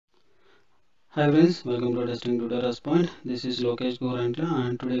Hi friends, welcome to Testing Tutorials Point. This is Lokesh Gorantla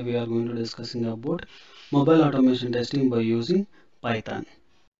and today we are going to discussing about mobile automation testing by using Python.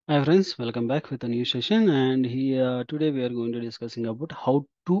 Hi friends, welcome back with a new session and here today we are going to discussing about how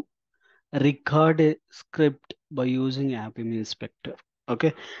to record a script by using AppIm Inspector.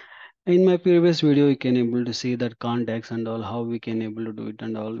 Okay, in my previous video you can able to see that context and all how we can able to do it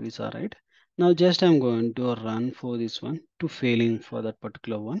and all is alright. Now just I'm going to run for this one to failing for that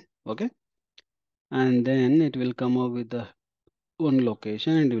particular one. Okay, and then it will come up with the one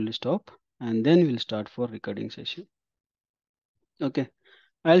location and will stop and then we'll start for recording session. Okay,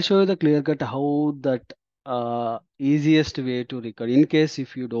 I'll show you the clear cut how that easiest way to record in case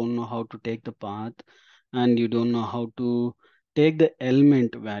if you don't know how to take the path and you don't know how to take the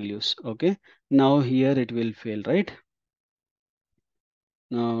element values. Okay, now here it will fail, right?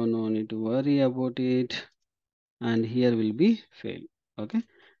 Now no need to worry about it and here will be fail. Okay,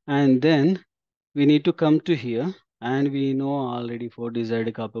 and then we need to come to here and we know already for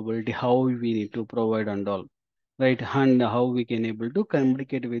desired capability how we need to provide and all, right? And how we can able to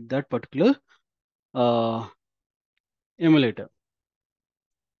communicate with that particular uh, emulator.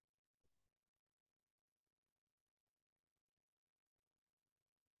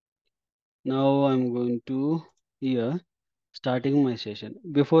 Now I'm going to here starting my session.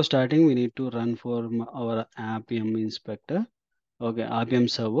 Before starting we need to run for our AppM inspector. Okay, AppM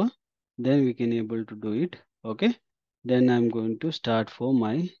server, then we can able to do it. Okay, then I'm going to start for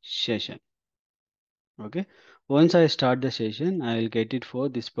my session. Okay, once I start the session I will get it for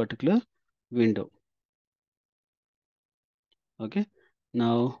this particular window. Okay,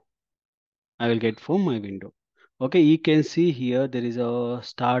 now I will get for my window. Okay, you can see here there is a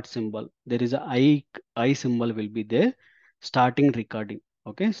start symbol, there is a I symbol will be there, starting recording.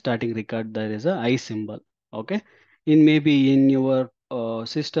 Okay, starting record, there is a I symbol. Okay, in maybe in your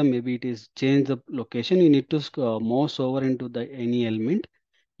system maybe it is change the location, you need to mouse over into the any element,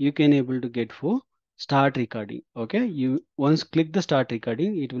 you can able to get for start recording. Okay, you once click the start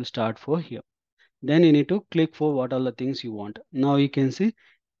recording it will start for here, then you need to click for what all the things you want. Now you can see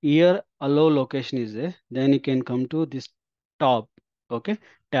here allow location is there, then you can come to this top. Okay,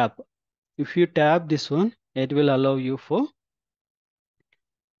 tap, if you tap this one it will allow you for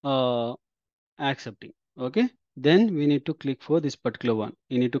uh, accepting. Okay, then we need to click for this particular one,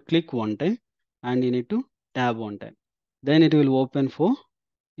 you need to click one time and you need to tab one time, then it will open for,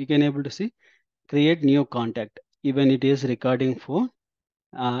 you can able to see create new contact, even it is recording for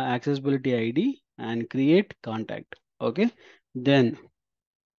accessibility ID and create contact. Okay, then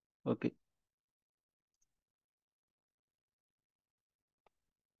okay,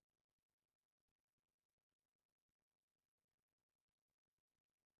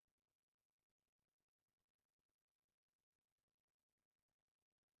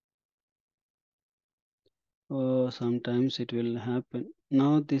 sometimes it will happen.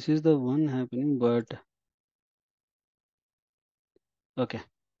 Now this is the one happening, but okay,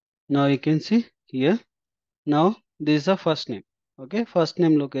 now you can see here. Now this is the first name. Okay, first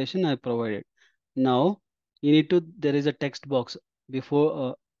name location I provided. Now you need to, there is a text box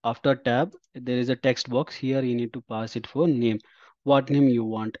before after tab there is a text box, here you need to pass it for name, what name you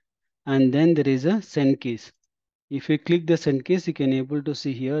want, and then there is a send keys. If you click the send keys you can able to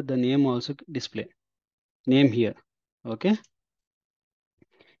see here the name also display, name here. Okay,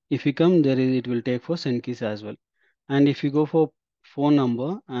 if you come there is, it will take for send keys as well. And if you go for phone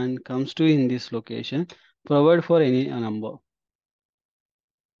number and comes to in this location, provide for any number.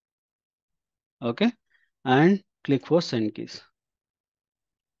 Okay, and click for send keys.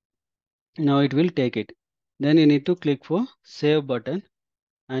 Now it will take it, then you need to click for save button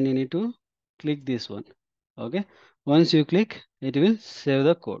and you need to click this one. Okay, once you click it will save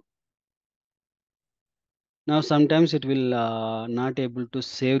the code. Now sometimes it will not able to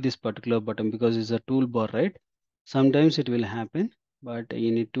save this particular button because it's a toolbar, right? Sometimes it will happen, but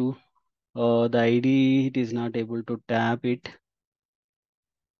you need to the ID it is not able to tap it.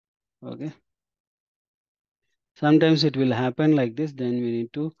 Okay, sometimes it will happen like this, then we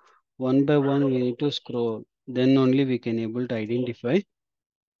need to one by one we need to scroll, then only we can able to identify.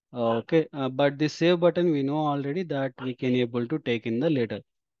 Okay, but the save button we know already that we can able to take in the later.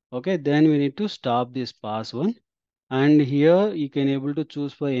 Okay, then we need to stop this pass one, and here you can able to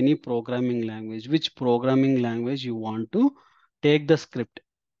choose for any programming language, which programming language you want to take the script.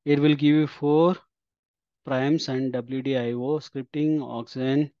 It will give you four primes and WDIO scripting,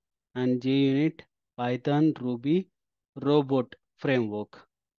 Oxen and JUnit, Python, Ruby, Robot framework.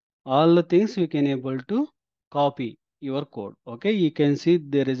 All the things we can able to copy your code. Okay, you can see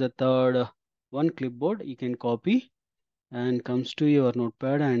there is a third one clipboard. You can copy and comes to your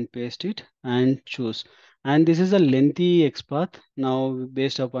notepad and paste it and choose. And this is a lengthy XPath. Now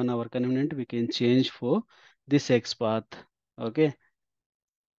based upon our convenient we can change for this XPath. Okay,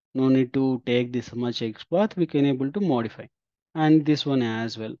 no need to take this much XPath, we can able to modify, and this one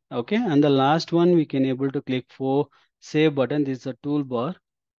as well. Okay, and the last one we can able to click for save button. This is a toolbar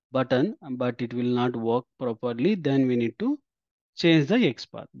button, but it will not work properly. Then we need to change the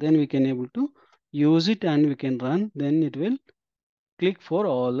XPath, then we can able to use it and we can run, then it will click for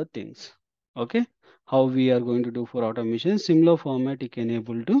all the things. Okay, how we are going to do for automation, similar format you can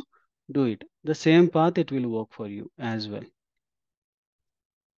able to do it, the same path it will work for you as well.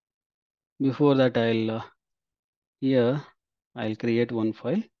 Before that here I'll create one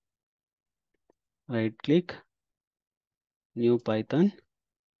file, right click, new Python,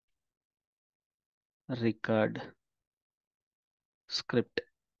 record script.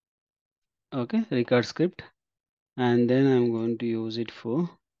 Okay, record script, and then I'm going to use it for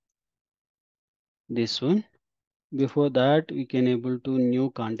this one. Before that we can able to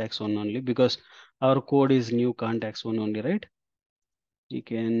new context one only, because our code is new context one only, right? You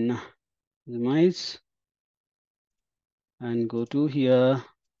can minimize and go to here,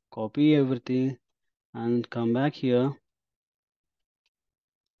 copy everything and come back here.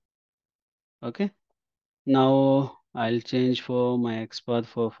 Okay, now I'll change for my XPath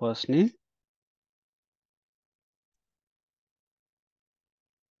for first name,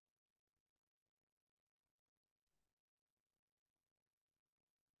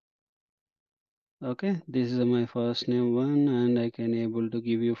 okay, this is my first name one, and I can able to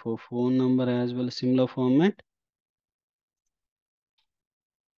give you for phone number as well, similar format.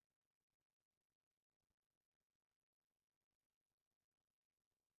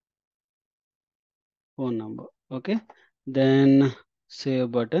 Phone number. Okay, then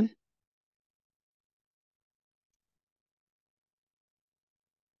save button.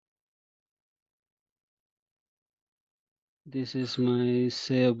 This is my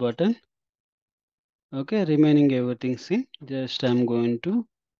save button. Okay, remaining everything same, just I'm going to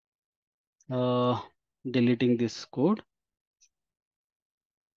deleting this code.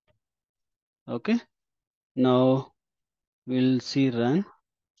 Okay, now we'll see run,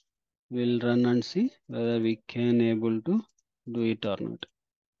 we'll run and see whether we can able to do it or not.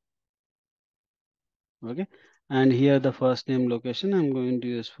 Okay, and here the first name location I'm going to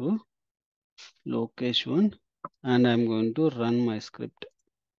use for Lokesh one, and I'm going to run my script,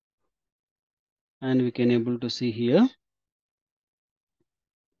 and we can able to see here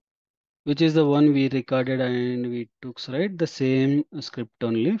which is the one we recorded and we took, right? The same script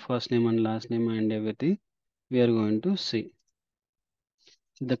only, first name and last name and everything we are going to see.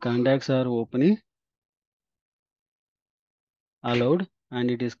 The contacts are opening, allowed, and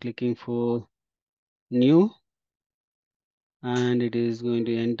it is clicking for new, and it is going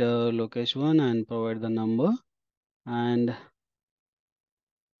to enter location one and provide the number, and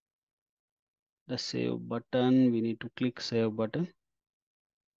the save button, we need to click save button.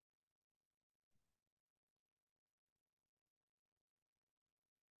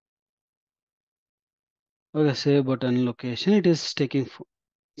 Okay, save button location, it is taking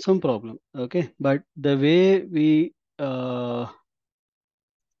some problem. Okay, but the way we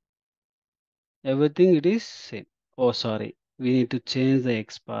everything it is same. Oh, sorry. We need to change the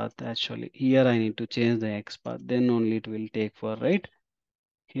XPath actually. Here I need to change the XPath. Then only it will take for, right?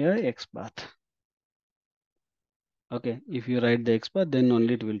 Here XPath. Okay. If you write the XPath, then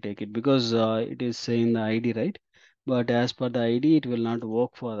only it will take it, because it is saying the ID, right? But as per the ID, it will not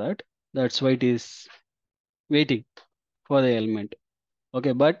work for that. That's why it is waiting for the element.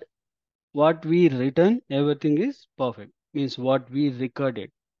 Okay. But what we written, everything is perfect. Means what we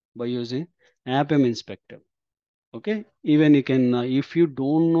recorded by using AppM inspector. Okay, even you can if you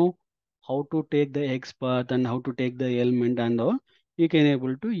don't know how to take the X path and how to take the element and all, you can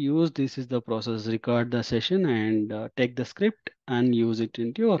able to use this is the process, record the session and take the script and use it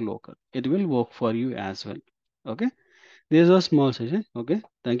into your local, it will work for you as well. Okay, this is a small session. Okay,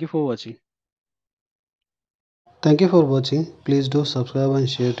 thank you for watching. Thank you for watching. Please do subscribe and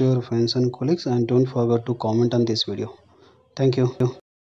share to your friends and colleagues, and don't forget to comment on this video. Thank you.